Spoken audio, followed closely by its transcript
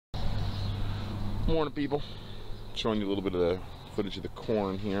Morning, people. Showing you a little bit of the footage of the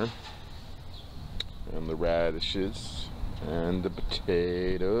corn here, and the radishes, and the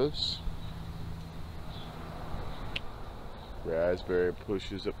potatoes. Raspberry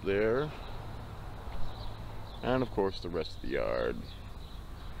bushes up there, and of course the rest of the yard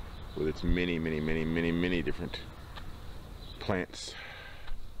with its many different plants.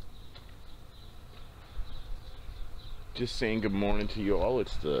 Just saying good morning to you all.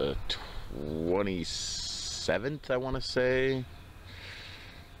 It's the 27th, I want to say.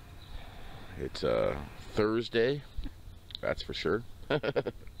 It's Thursday, that's for sure.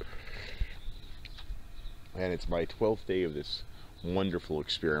 And it's my 12th day of this wonderful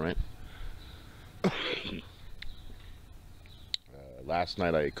experiment. Last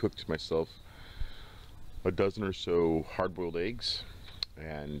night I cooked myself a dozen or so hard-boiled eggs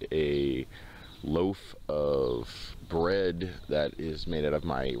and a loaf of bread that is made out of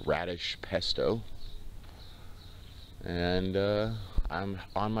my radish pesto, and I'm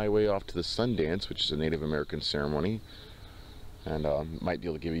on my way off to the Sundance, which is a Native American ceremony, and might be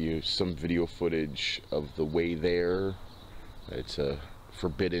able to give you some video footage of the way there. It's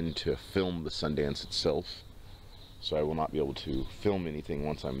forbidden to film the Sundance itself, so I will not be able to film anything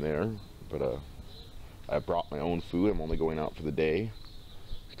once I'm there, but I brought my own food. I'm only going out for the day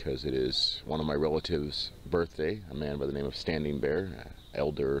because it is one of my relatives' birthday, a man by the name of Standing Bear,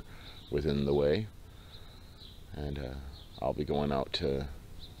 elder within the way, and I'll be going out to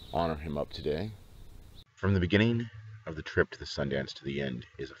honor him up today. From the beginning of the trip to the Sundance to the end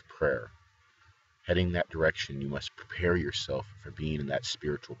is of prayer. Heading that direction, you must prepare yourself for being in that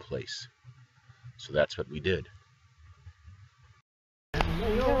spiritual place. So that's what we did.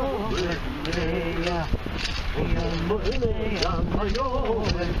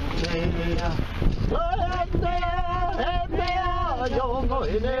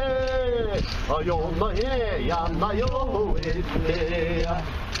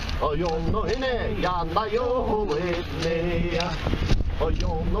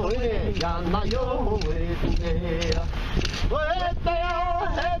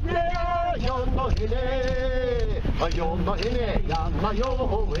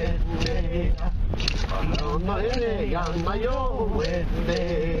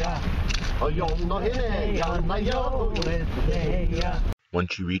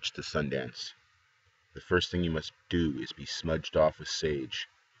 Once you reach the Sundance, the first thing you must do is be smudged off with sage,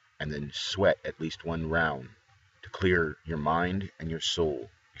 and then sweat at least one round to clear your mind and your soul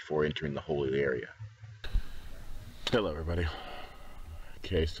before entering the holy area. Hello, everybody.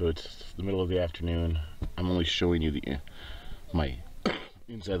 Okay, so it's the middle of the afternoon. I'm only showing you my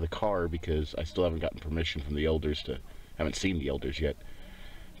inside of the car because I still haven't gotten permission from the elders haven't seen the elders yet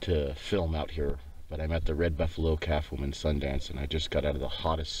to film out here. But I'm at the Red Buffalo Calf Woman Sundance, and I just got out of the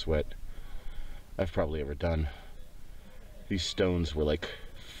hottest sweat I've probably ever done. These stones were like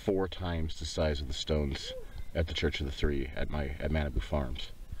 4 times the size of the stones at the Church of the Three at Manabu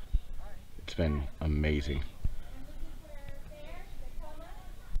Farms. It's been amazing.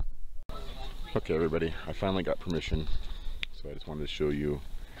 Okay, everybody, I finally got permission, so I just wanted to show you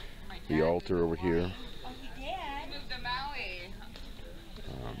the altar over here,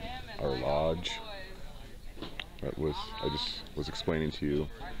 our lodge. I just was explaining to you,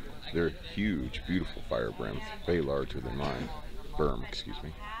 they're huge, beautiful fire burns, way larger than mine. Excuse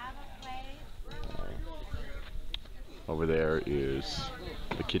me. Over there is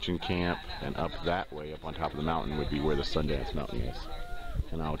the kitchen camp, and up that way, up on top of the mountain, would be where the Sundance Mountain is.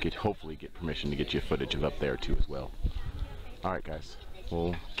 And I'll hopefully get permission to get you footage of up there too as well. Alright guys,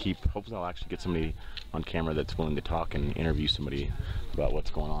 hopefully I'll actually get somebody on camera that's willing to talk and interview somebody about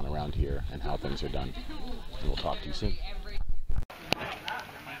what's going on around here and how things are done. And we'll talk to you soon.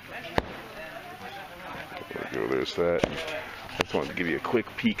 There we go, there's that. I just wanted to give you a quick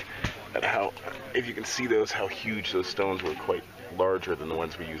peek at how, if you can see those, how huge those stones were, quite larger than the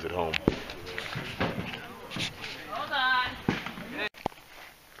ones we use at home.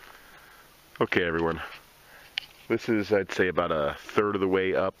 Okay, everyone, this is, I'd say, about a third of the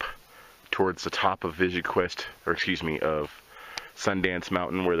way up towards the top of Vision Quest, or excuse me, of Sundance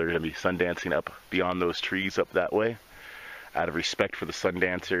Mountain, where they're going to be sundancing up beyond those trees up that way. Out of respect for the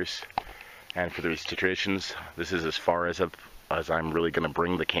Sundancers and for these traditions, this is as far as I'm really going to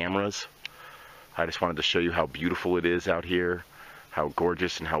bring the cameras. I just wanted to show you how beautiful it is out here, how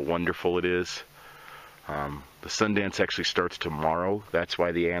gorgeous and how wonderful it is. The Sundance actually starts tomorrow. That's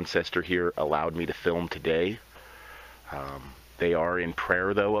why the ancestor here allowed me to film today. They are in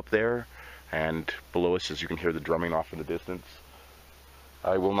prayer though up there, and below us, as you can hear the drumming off in the distance.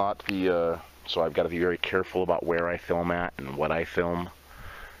 I will not be, so I've got to be very careful about where I film at and what I film.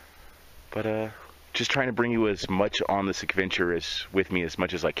 But just trying to bring you as much on this adventure as with me as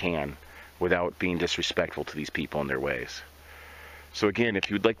much as I can without being disrespectful to these people and their ways. So again, if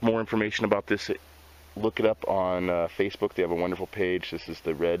you'd like more information about this, look it up on Facebook. They have a wonderful page. This is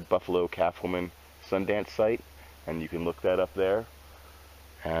the Red Buffalo Calf Woman Sundance site, and you can look that up there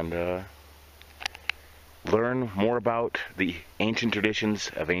and learn more about the ancient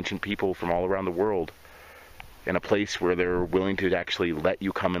traditions of ancient people from all around the world in a place where they're willing to actually let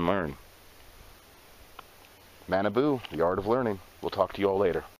you come and learn. Manabu, the art of learning. We'll talk to you all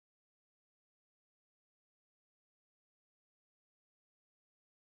later.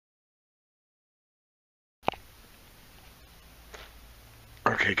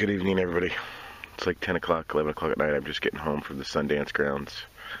 Okay, good evening everybody. It's like 10 o'clock, 11 o'clock at night. I'm just getting home from the Sundance grounds,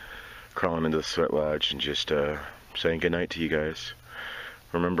 crawling into the sweat lodge and just saying goodnight to you guys.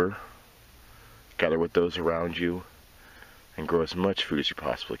 Remember, gather with those around you and grow as much food as you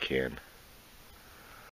possibly can.